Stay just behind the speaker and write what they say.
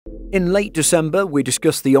In late December, we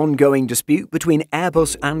discussed the ongoing dispute between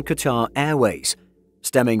Airbus and Qatar Airways.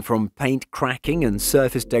 Stemming from paint cracking and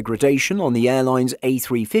surface degradation on the airline's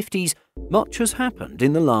A350s, much has happened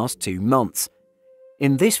in the last 2 months.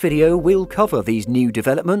 In this video, we'll cover these new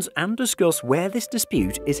developments and discuss where this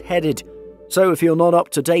dispute is headed. So if you're not up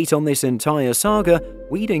to date on this entire saga,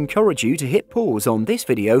 we'd encourage you to hit pause on this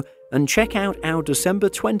video and check out our December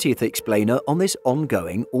 20th explainer on this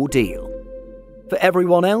ongoing ordeal. For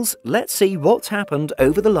everyone else, let's see what's happened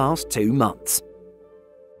over the last 2 months.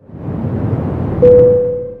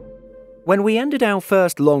 When we ended our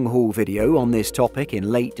first long-haul video on this topic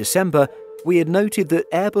in late December, we had noted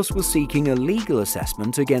that Airbus was seeking a legal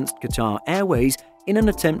assessment against Qatar Airways in an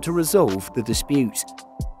attempt to resolve the dispute.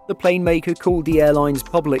 The plane maker called the airline's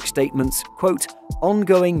public statements, quote,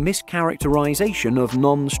 ongoing mischaracterization of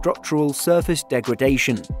non-structural surface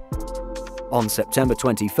degradation. On September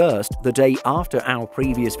 21st, the day after our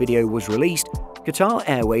previous video was released, Qatar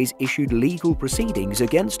Airways issued legal proceedings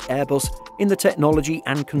against Airbus in the Technology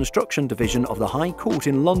and Construction Division of the High Court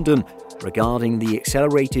in London regarding the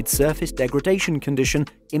accelerated surface degradation condition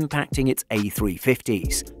impacting its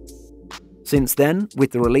A350s. Since then,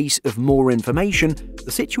 with the release of more information,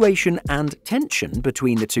 the situation and tension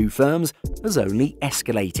between the two firms has only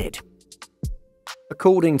escalated.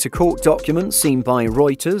 According to court documents seen by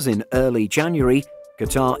Reuters in early January,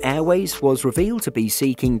 Qatar Airways was revealed to be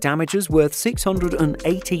seeking damages worth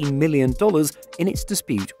 $618 million in its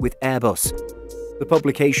dispute with Airbus. The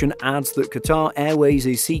publication adds that Qatar Airways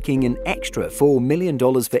is seeking an extra $4 million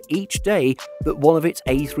for each day that one of its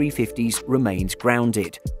A350s remains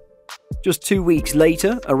grounded. Just 2 weeks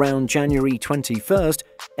later, around January 21st,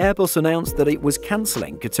 Airbus announced that it was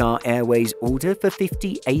cancelling Qatar Airways' order for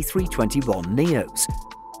 50 A321neos.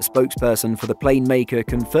 A spokesperson for the plane maker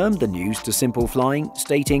confirmed the news to Simple Flying,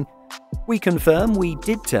 stating, "We confirm we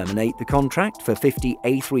did terminate the contract for 50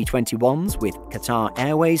 A321s with Qatar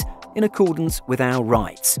Airways in accordance with our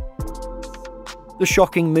rights." The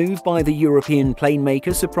shocking move by the European plane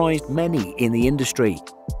maker surprised many in the industry.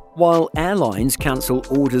 While airlines cancel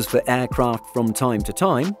orders for aircraft from time to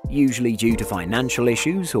time, usually due to financial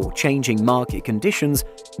issues or changing market conditions,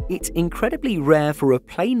 it's incredibly rare for a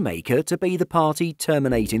plane maker to be the party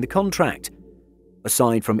terminating the contract.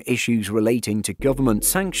 Aside from issues relating to government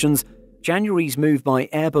sanctions, January's move by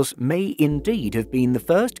Airbus may indeed have been the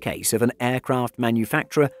first case of an aircraft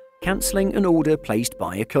manufacturer cancelling an order placed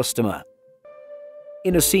by a customer.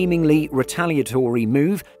 In a seemingly retaliatory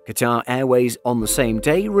move, Qatar Airways on the same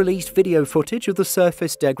day released video footage of the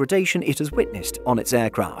surface degradation it has witnessed on its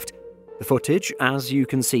aircraft. The footage, as you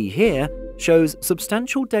can see here, shows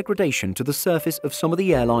substantial degradation to the surface of some of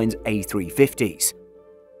the airline's A350s.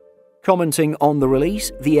 Commenting on the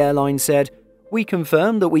release, the airline said, "We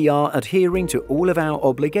confirm that we are adhering to all of our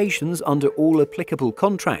obligations under all applicable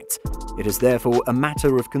contracts. It is therefore a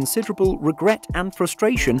matter of considerable regret and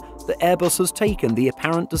frustration that Airbus has taken the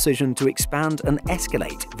apparent decision to expand and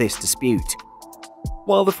escalate this dispute."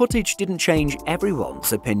 While the footage didn't change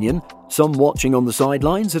everyone's opinion, some watching on the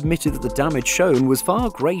sidelines admitted that the damage shown was far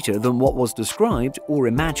greater than what was described or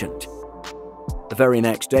imagined. The very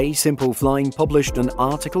next day, Simple Flying published an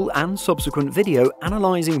article and subsequent video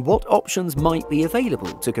analysing what options might be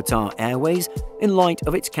available to Qatar Airways in light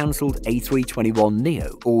of its cancelled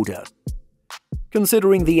A321neo order.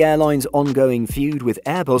 Considering the airline's ongoing feud with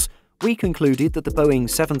Airbus, we concluded that the Boeing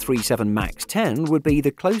 737 MAX 10 would be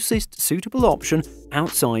the closest suitable option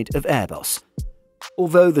outside of Airbus.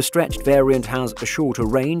 Although the stretched variant has a shorter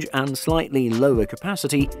range and slightly lower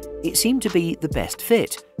capacity, it seemed to be the best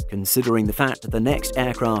fit, considering the fact that the next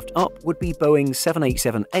aircraft up would be Boeing's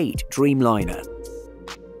 787-8 Dreamliner.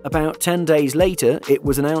 About 10 days later, it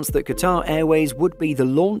was announced that Qatar Airways would be the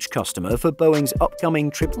launch customer for Boeing's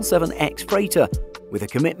upcoming 777X freighter, with a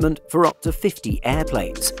commitment for up to 50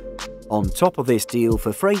 airplanes. On top of this deal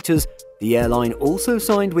for freighters, the airline also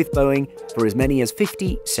signed with Boeing for as many as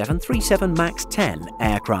 50 737 MAX 10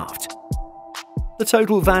 aircraft. The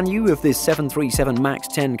total value of this 737 MAX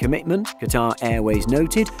 10 commitment, Qatar Airways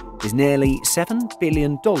noted, is nearly $7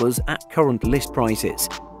 billion at current list prices.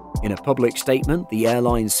 In a public statement, the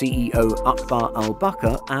airline's CEO Akbar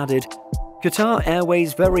Al-Bakr added, "Qatar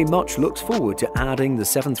Airways very much looks forward to adding the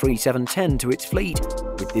 737-10 to its fleet,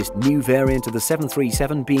 with this new variant of the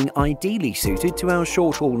 737 being ideally suited to our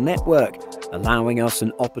short-haul network, allowing us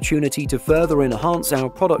an opportunity to further enhance our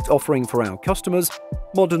product offering for our customers,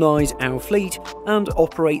 modernise our fleet, and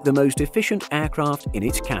operate the most efficient aircraft in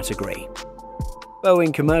its category."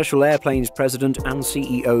 Boeing Commercial Airplanes President and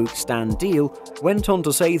CEO Stan Deal went on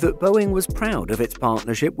to say that Boeing was proud of its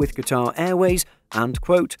partnership with Qatar Airways and,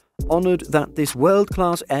 quote, honoured that this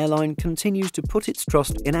world-class airline continues to put its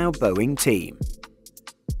trust in our Boeing team.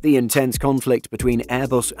 The intense conflict between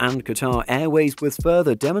Airbus and Qatar Airways was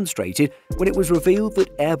further demonstrated when it was revealed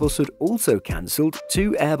that Airbus had also cancelled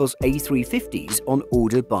 2 Airbus A350s on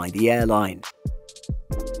order by the airline.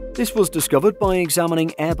 This was discovered by examining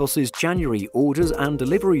Airbus's January orders and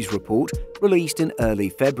deliveries report released in early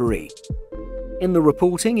February. In the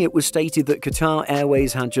reporting, it was stated that Qatar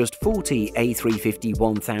Airways had just 40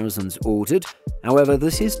 A350-1000s ordered. However,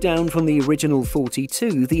 this is down from the original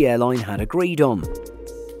 42 the airline had agreed on.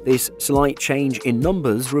 This slight change in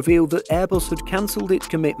numbers revealed that Airbus had cancelled its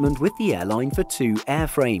commitment with the airline for 2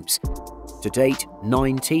 airframes. To date,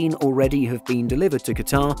 19 already have been delivered to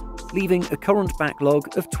Qatar, leaving a current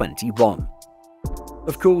backlog of 21.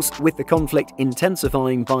 Of course, with the conflict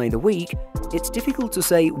intensifying by the week, it's difficult to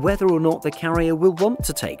say whether or not the carrier will want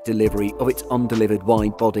to take delivery of its undelivered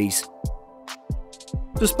wide-bodies.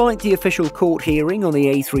 Despite the official court hearing on the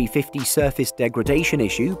A350 surface degradation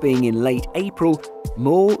issue being in late April,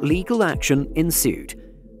 more legal action ensued.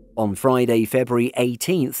 On Friday, February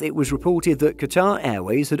 18th, it was reported that Qatar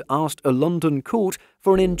Airways had asked a London court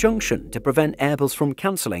for an injunction to prevent Airbus from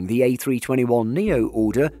cancelling the A321neo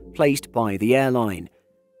order placed by the airline.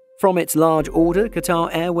 From its large order,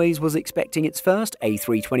 Qatar Airways was expecting its first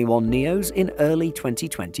A321neos in early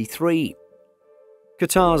 2023.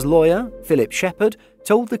 Qatar's lawyer, Philip Shepherd,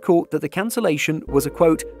 told the court that the cancellation was a,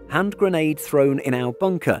 quote, hand grenade thrown in our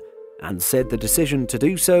bunker, and said the decision to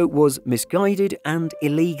do so was misguided and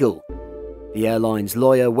illegal. The airline's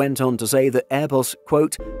lawyer went on to say that Airbus,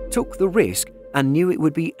 quote, took the risk and knew it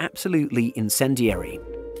would be absolutely incendiary.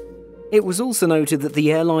 It was also noted that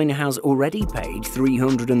the airline has already paid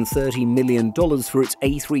 $330 million for its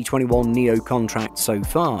A321neo contract so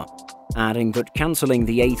far, adding that cancelling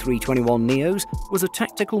the A321neos was a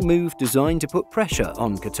tactical move designed to put pressure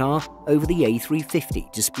on Qatar over the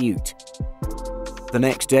A350 dispute. The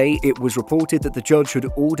next day, it was reported that the judge had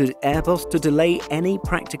ordered Airbus to delay any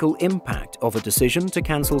practical impact of a decision to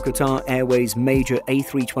cancel Qatar Airways' major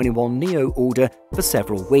A321neo order for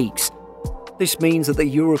several weeks. This means that the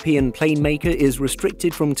European plane maker is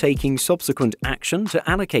restricted from taking subsequent action to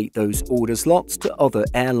allocate those order slots to other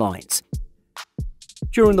airlines.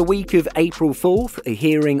 During the week of April 4th, a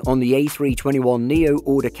hearing on the A321neo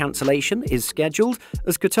order cancellation is scheduled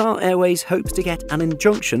as Qatar Airways hopes to get an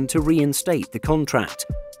injunction to reinstate the contract.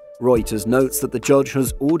 Reuters notes that the judge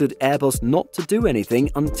has ordered Airbus not to do anything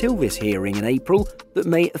until this hearing in April that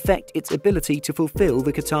may affect its ability to fulfill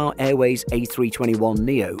the Qatar Airways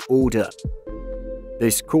A321neo order.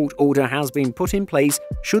 This court order has been put in place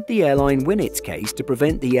should the airline win its case to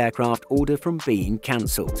prevent the aircraft order from being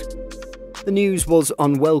cancelled. The news was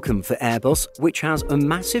unwelcome for Airbus, which has a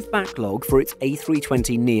massive backlog for its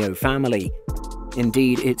A320neo family.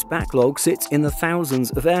 Indeed, its backlog sits in the thousands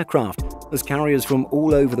of aircraft, as carriers from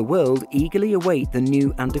all over the world eagerly await the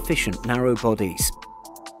new and efficient narrowbodies.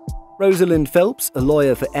 Rosalind Phelps, a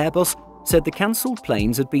lawyer for Airbus, said the cancelled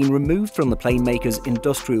planes had been removed from the plane maker's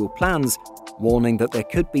industrial plans, warning that there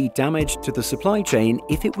could be damage to the supply chain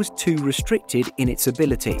if it was too restricted in its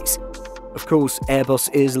abilities. Of course, Airbus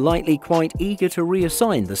is likely quite eager to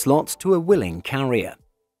reassign the slots to a willing carrier.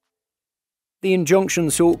 The injunction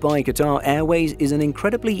sought by Qatar Airways is an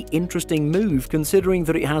incredibly interesting move considering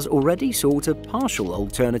that it has already sought a partial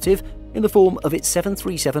alternative in the form of its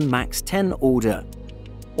 737 MAX 10 order.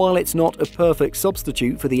 While it's not a perfect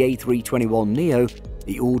substitute for the A321neo,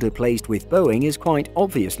 the order placed with Boeing is quite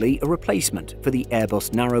obviously a replacement for the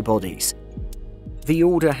Airbus narrowbodies. The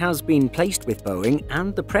order has been placed with Boeing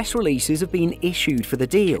and the press releases have been issued for the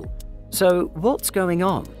deal. So what's going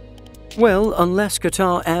on? Well, unless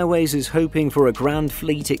Qatar Airways is hoping for a grand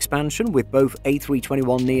fleet expansion with both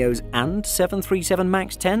A321neos and 737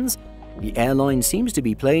 MAX 10s, the airline seems to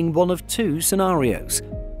be playing one of 2 scenarios.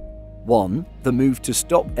 1. The move to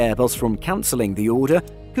stop Airbus from cancelling the order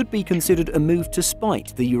could be considered a move to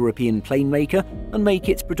spite the European plane maker and make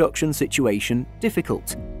its production situation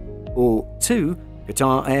difficult. Or 2.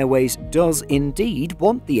 Qatar Airways does indeed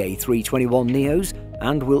want the A321neos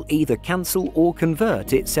and will either cancel or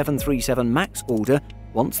convert its 737 MAX order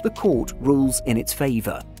once the court rules in its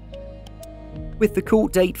favour. With the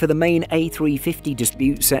court date for the main A350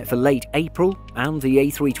 dispute set for late April and the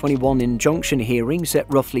A321 injunction hearing set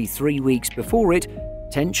roughly 3 weeks before it,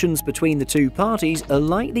 tensions between the two parties are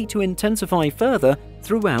likely to intensify further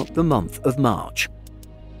throughout the month of March.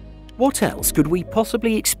 What else could we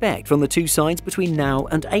possibly expect from the two sides between now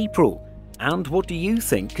and April? And what do you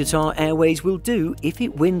think Qatar Airways will do if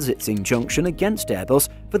it wins its injunction against Airbus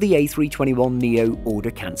for the A321neo order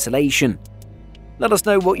cancellation? Let us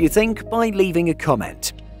know what you think by leaving a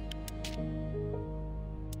comment.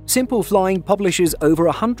 Simple Flying publishes over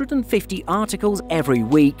 150 articles every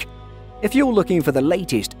week. If you're looking for the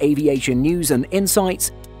latest aviation news and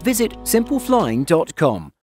insights, visit simpleflying.com.